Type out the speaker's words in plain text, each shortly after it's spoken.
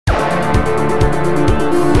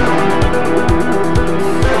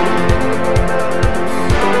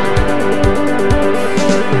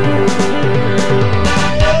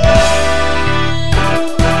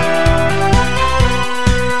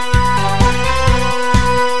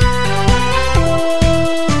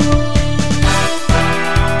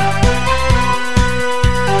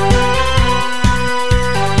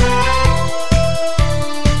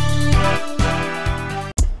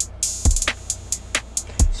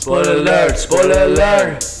Spoiler alert, spoiler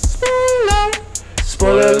alert.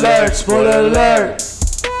 Spoiler alert, spoiler alert.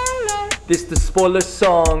 This the spoiler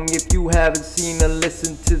song. If you haven't seen or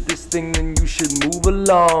listened to this thing, then you should move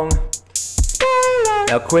along.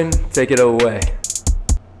 Now Quinn, take it away.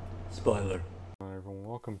 Spoiler. Hi everyone,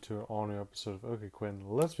 welcome to an all-new episode of Okay Quinn,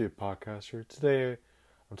 Let's Be a Podcaster. Today,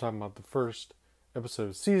 I'm talking about the first episode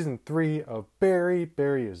of Season 3 of Barry.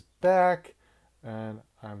 Barry is back, and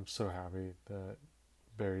I'm so happy that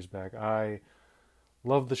Barry's back. I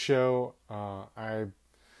love the show.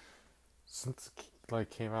 Since it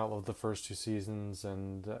came out, loved the first two seasons,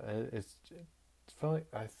 and it's felt like,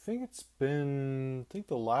 I think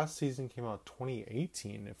the last season came out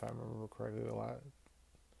 2018, if I remember correctly.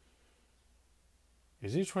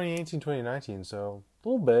 Is it 2018, 2019? So a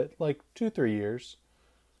little bit, like 2-3 years.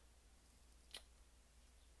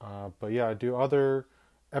 But yeah, I do other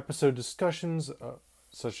episode discussions,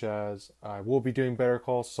 such as I will be doing Better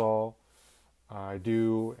Call Saul. I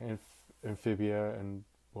do Amphibia, and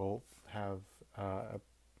we'll have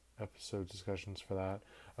episode discussions for that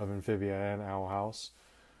of Amphibia and Owl House,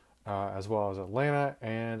 as well as Atlanta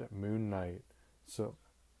and Moon Knight. So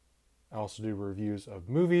I also do reviews of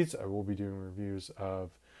movies. I will be doing reviews of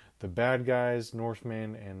The Bad Guys,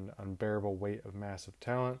 Northman, and Unbearable Weight of Massive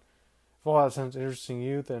Talent. If all that sounds interesting to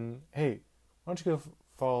you, then hey, why don't you go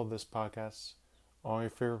follow this podcast on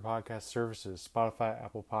your favorite podcast services, Spotify,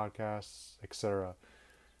 Apple Podcasts, etc.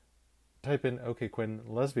 Type in OK Quinn,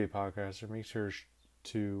 Let's Be a Podcaster. Make sure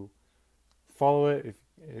to follow it.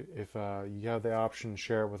 If you have the option,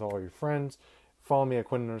 share it with all your friends. Follow me at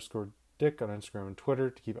Quinn_Dick on Instagram and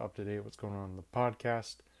Twitter to keep up to date with what's going on in the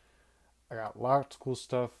podcast. I got lots of cool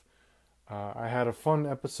stuff. I had a fun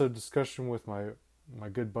episode discussion with my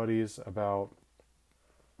good buddies about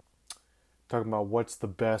talking about what's the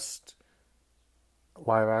best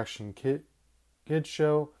live action kid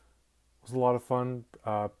show. It was a lot of fun.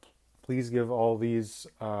 Please give all these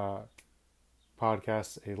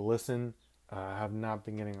podcasts a listen. I have not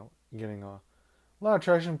been getting a lot of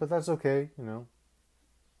traction, but that's okay. You know,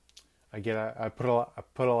 I put a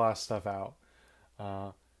lot of stuff out.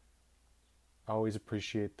 I always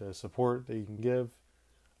appreciate the support that you can give.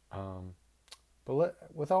 But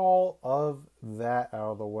with all of that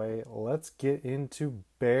out of the way, let's get into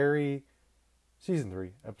Barry Season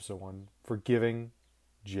 3, Episode 1, Forgiving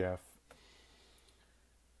Jeff.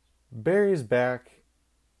 Barry's back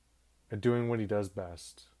at doing what he does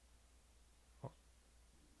best.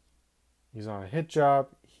 He's on a hit job.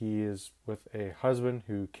 He is with a husband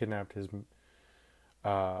who kidnapped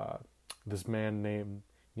this man named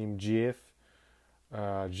Jeff.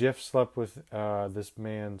 Jeff slept with this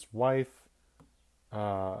man's wife.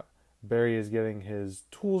 Barry is getting his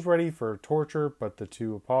tools ready for torture, but the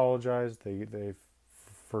two apologize. They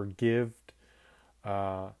forgive,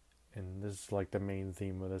 and this is like the main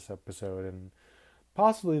theme of this episode and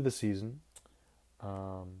possibly the season,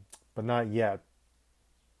 but not yet.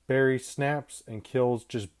 Barry snaps and kills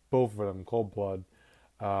just both of them, cold blood,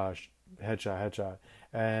 headshot,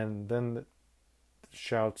 and then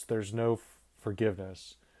shouts, "There's no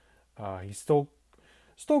forgiveness." He's still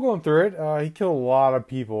going through it. He killed a lot of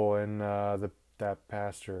people in that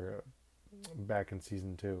pastor back in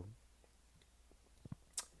Season 2.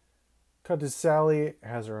 Cut to Sally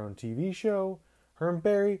has her own TV show. Her and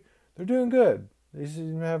Barry, they're doing good. They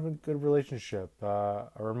seem to have a good relationship. A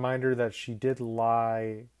reminder that she did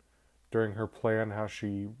lie during her plan, how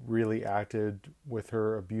she really acted with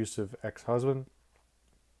her abusive ex-husband.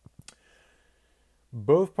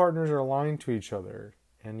 Both partners are lying to each other,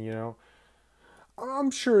 and you know,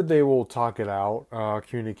 I'm sure they will talk it out,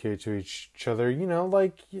 communicate to each other. You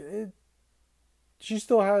know, she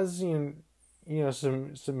still has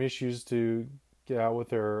some issues to get out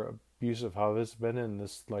with her abusive husband, and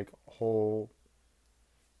this whole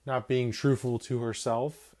not being truthful to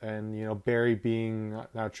herself, and Barry being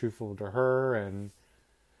not truthful to her and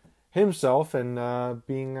himself, and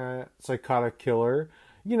being a psychotic killer.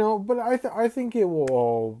 But I think it will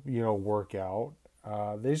all work out.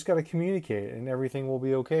 They just got to communicate, and everything will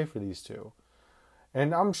be okay for these two.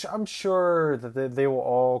 And I'm sure that they will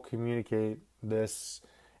all communicate this,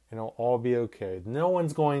 and it'll all be okay. No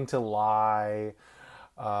one's going to lie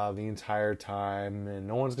the entire time, and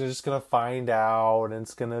no one's just going to find out, and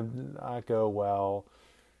it's going to not go well.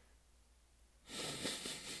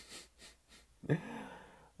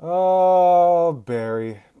 Oh,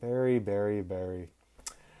 Barry.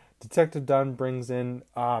 Detective Dunn brings in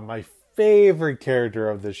my favorite character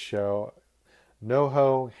of this show,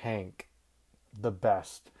 NoHo Hank, the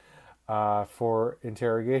best, for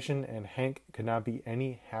interrogation, and Hank could not be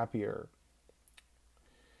any happier.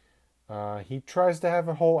 He tries to have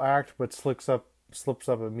a whole act, but slips up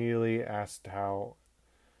immediately. Asked how.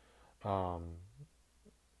 I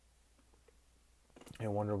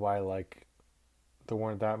wonder why, like, there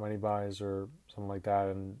weren't that many buys or something like that.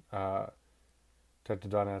 And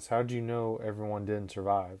Detective Dunn asks, "How do you know everyone didn't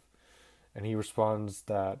survive?" And he responds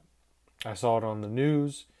that, "I saw it on the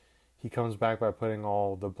news." He comes back by putting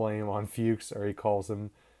all the blame on Fuchs, or he calls him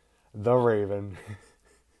the Raven.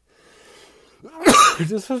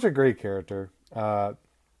 Just such a great character. I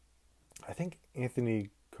think Anthony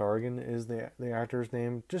Carrigan is the actor's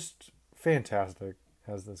name. Just fantastic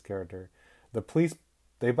as this character. The police,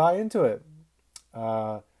 they buy into it.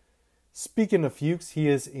 Speaking of Fuchs, he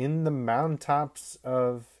is in the mountaintops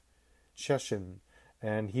of Chechen,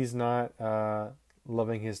 and he's not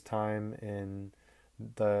loving his time in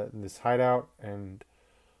this hideout, and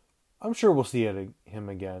I'm sure we'll see him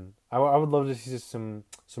again. I would love to see some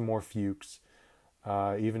more Fuchs,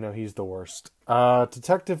 even though he's the worst.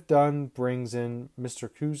 Detective Dunn brings in Mr.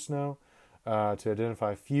 Kuzno to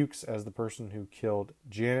identify Fuchs as the person who killed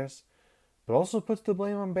Janice, but also puts the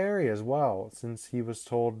blame on Barry as well, since he was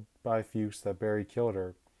told by Fuchs that Barry killed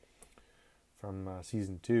her from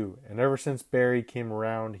season 2. And ever since Barry came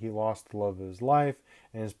around, he lost the love of his life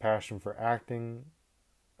and his passion for acting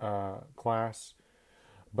class.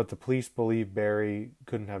 But the police believe Barry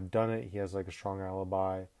couldn't have done it. He has like a strong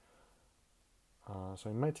alibi. So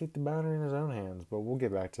he might take the matter in his own hands, but we'll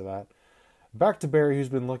get back to that. Back to Barry, who's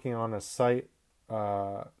been looking on a site,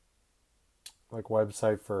 like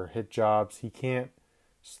website for hit jobs. He can't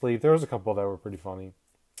sleep. There was a couple that were pretty funny,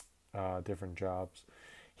 different jobs.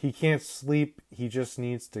 He can't sleep. He just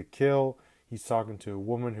needs to kill. He's talking to a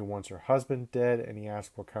woman who wants her husband dead, and he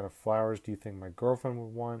asks, "What kind of flowers do you think my girlfriend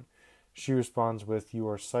would want?" She responds with, "You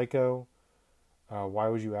are psycho. Why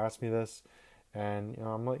would you ask me this?" And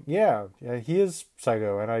I'm like, yeah, he is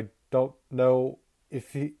psycho, and I don't know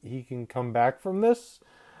if he can come back from this.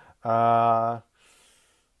 We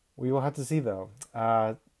will have to see, though.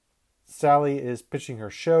 Sally is pitching her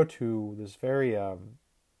show to this very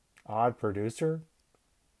odd producer.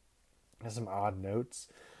 Has some odd notes.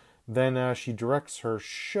 Then she directs her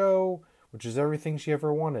show, which is everything she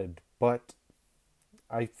ever wanted. But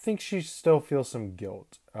I think she still feels some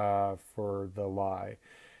guilt for the lie.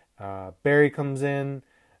 Barry comes in,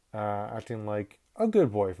 acting like a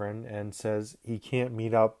good boyfriend, and says he can't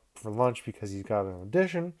meet up for lunch because he's got an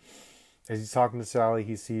audition. As he's talking to Sally,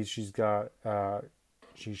 he sees she's shot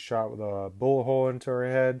with a bullet hole into her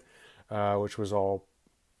head, which was all,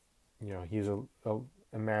 he's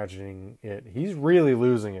imagining it. He's really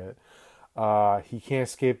losing it. He can't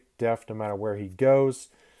escape death no matter where he goes.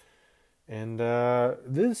 And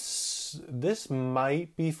this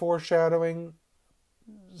might be foreshadowing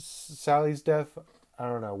Sally's death. I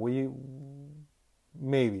don't know.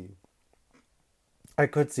 Maybe. I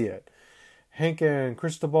could see it. Hank and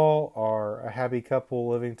Cristobal are a happy couple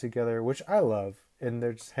living together, which I love. And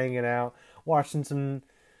they're just hanging out, watching some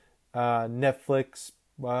Netflix.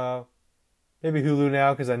 Maybe Hulu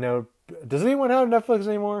now, because I know... Does anyone have Netflix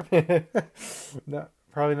anymore? No,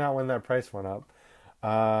 probably not when that price went up.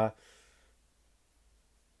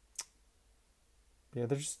 Yeah,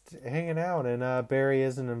 they're just hanging out, and Barry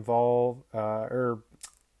isn't involved,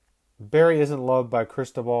 Barry isn't loved by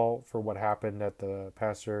Cristobal for what happened at the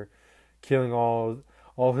pastor, killing all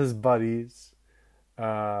his buddies.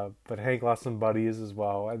 But Hank lost some buddies as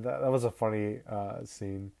well. And that was a funny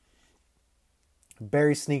scene.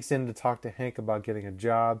 Barry sneaks in to talk to Hank about getting a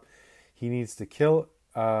job. He needs to kill,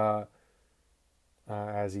 as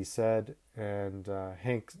he said, and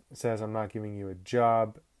Hank says, "I'm not giving you a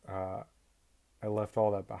job. I left all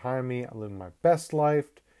that behind me. I lived my best life,"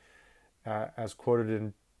 as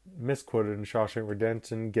misquoted in Shawshank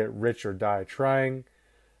Redemption. "Get rich or die trying."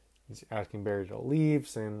 He's asking Barry to leave,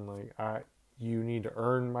 saying like, "You need to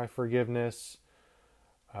earn my forgiveness."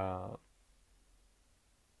 But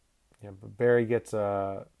Barry gets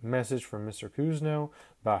a message from Mr. Kuzno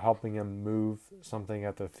about helping him move something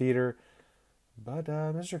at the theater. But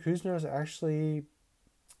Mr. Kuzno is actually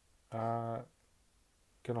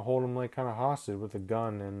gonna hold him like kind of hostage with a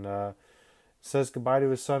gun, and says goodbye to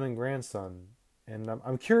his son and grandson. And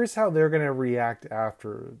I'm curious how they're gonna react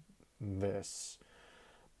after this.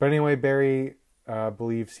 But anyway, Barry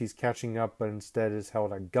believes he's catching up, but instead is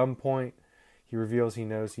held at gunpoint. He reveals he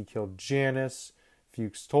knows he killed Janice.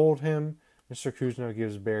 Fuchs told him. Mr. Kuzno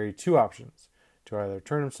gives Barry two options: to either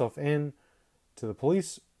turn himself in to the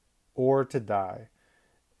police or to die.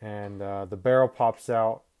 And the barrel pops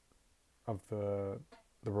out of the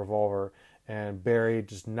revolver, and Barry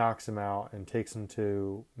just knocks him out and takes him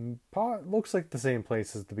to looks like the same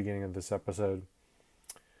place as the beginning of this episode.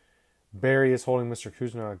 Barry is holding Mr.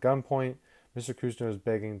 Kuzno at gunpoint. Mr. Kuzno is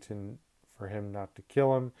begging for him not to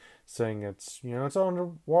kill him, saying it's on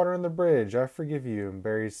the water on the bridge. I forgive you. And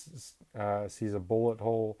Barry sees a bullet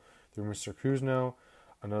hole through Mr. Kuzno,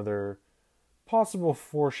 another possible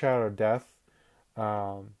foreshadowed death.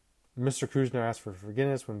 Mr. Kuzno asks for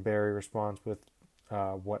forgiveness when Barry responds with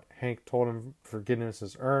what Hank told him forgiveness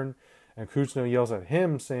is earned, and Kuzno yells at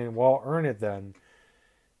him, saying, "Well, earn it then."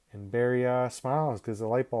 And Barry smiles because the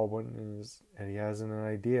light bulb went in and he has an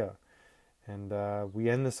idea. And we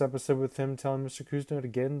end this episode with him telling Mr. Kuzno to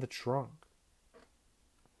get in the trunk.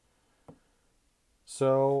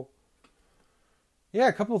 So, yeah,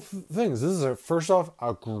 a couple of things. This is, first off,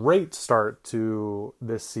 a great start to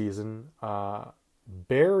this season.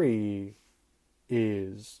 Barry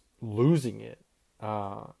is losing it.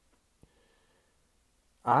 I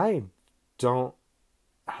don't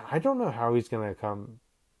know how he's going to come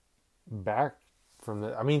back from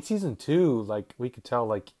the. I mean, season 2, like, we could tell,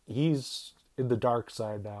 like, he's in the dark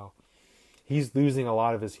side now. He's losing a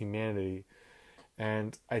lot of his humanity.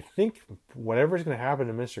 And I think whatever's going to happen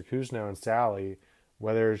to Mr. Kuzno and Sally,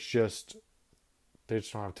 whether it's just they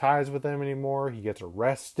just don't have ties with him anymore, he gets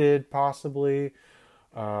arrested possibly,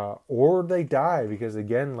 or they die because,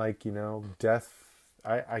 again, like, death.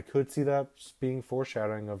 I could see that being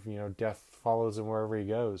foreshadowing of, death follows him wherever he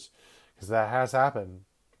goes, because that has happened.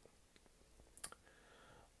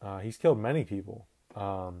 He's killed many people.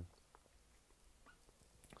 So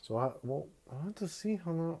I want to see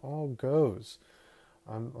how that all goes.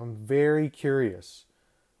 I'm very curious.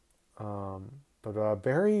 But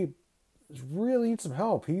Barry really needs some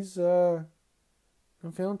help. He's not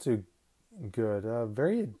feeling too good.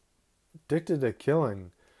 Very addicted to killing.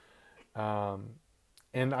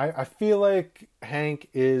 And I feel like Hank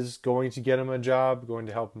is going to get him a job, going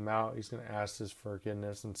to help him out. He's going to ask his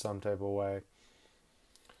forgiveness in some type of way.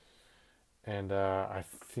 And I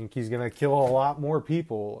think he's going to kill a lot more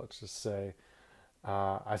people, let's just say.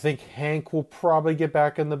 I think Hank will probably get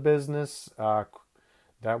back in the business.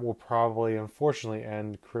 That will probably, unfortunately,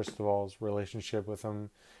 end Cristobal's relationship with him,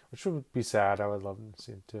 which would be sad. I would love to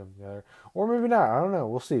see them two together. Or maybe not. I don't know.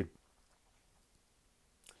 We'll see.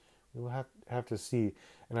 We'll have to see.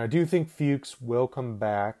 And I do think Fuchs will come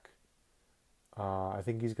back. I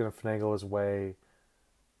think he's going to finagle his way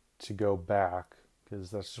to go back,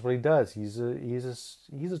 because that's just what he does. He's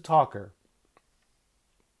a talker.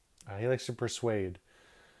 He likes to persuade.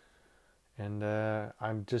 And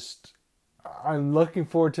I'm looking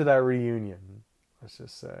forward to that reunion, let's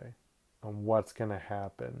just say, on what's going to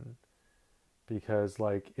happen. Because,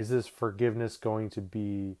 like, is this forgiveness going to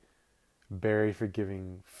be Barry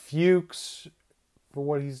forgiving Fuchs for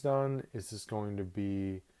what he's done? Is this going to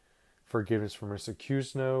be forgiveness for Mr.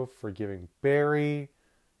 Kuzno forgiving Barry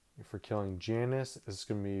for killing Janice? Is this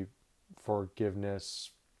going to be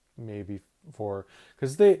forgiveness maybe for...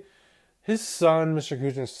 Because his son, Mr.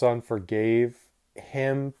 Kuzno's son, forgave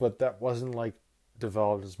him, but that wasn't, like,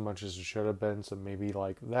 developed as much as it should have been. So maybe,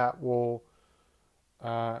 like, that will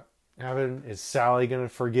happen. Is Sally going to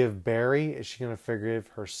forgive Barry? Is she going to forgive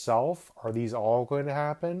herself? Are these all going to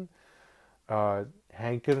happen?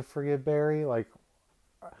 Hank going to forgive Barry? Like,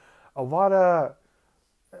 a lot of...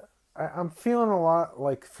 I'm feeling a lot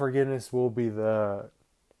like forgiveness will be the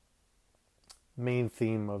main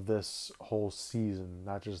theme of this whole season,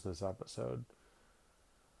 not just this episode.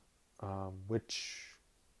 Which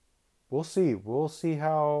we'll see. We'll see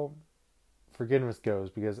how forgiveness goes,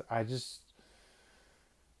 because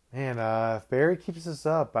if Barry keeps this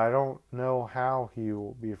up, I don't know how he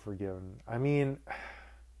will be forgiven. I mean,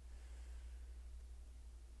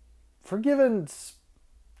 forgiven's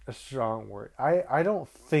a strong word. I don't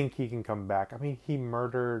think he can come back. I mean, he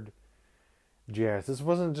murdered Janice. This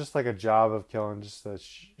wasn't just like a job of killing just a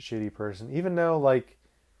shitty person, even though, like,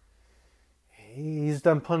 he's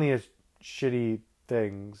done plenty of shitty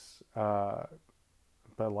things. But,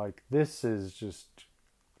 like, this is just...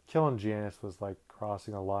 Killing Janice was, like,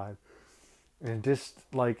 crossing a line. And just,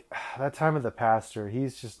 like, that time of the pastor,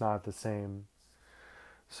 he's just not the same.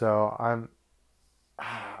 So, I'm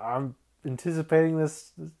anticipating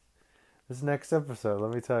this next episode,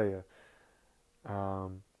 let me tell you.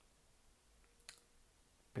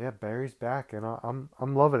 Yeah, Barry's back, and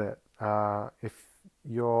I'm loving it. If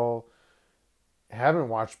y'all haven't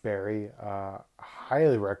watched Barry,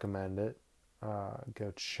 highly recommend it.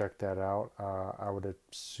 Go check that out. I would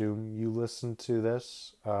assume you listen to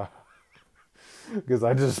this, because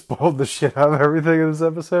I just spoiled the shit out of everything in this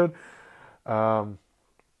episode.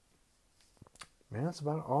 Man, that's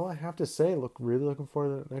about all I have to say. Really looking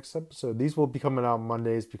forward to the next episode. These will be coming out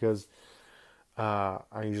Mondays because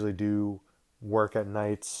I usually do work at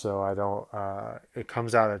night, so I don't. It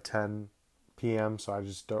comes out at 10 p.m., so I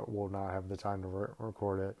just will not have the time to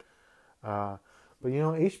record it. But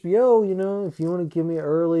HBO, if you want to give me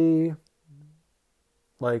early,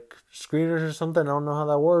 like screeners or something, I don't know how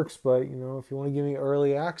that works, but if you want to give me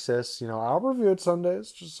early access, I'll review it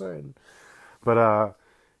Sundays. Just saying. But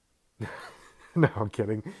no, I'm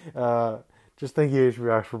kidding. Just thank you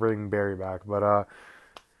HBO for bringing Barry back. But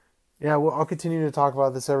yeah, well, I'll continue to talk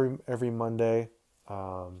about this every Monday.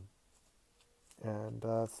 And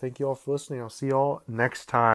thank you all for listening. I'll see you all next time.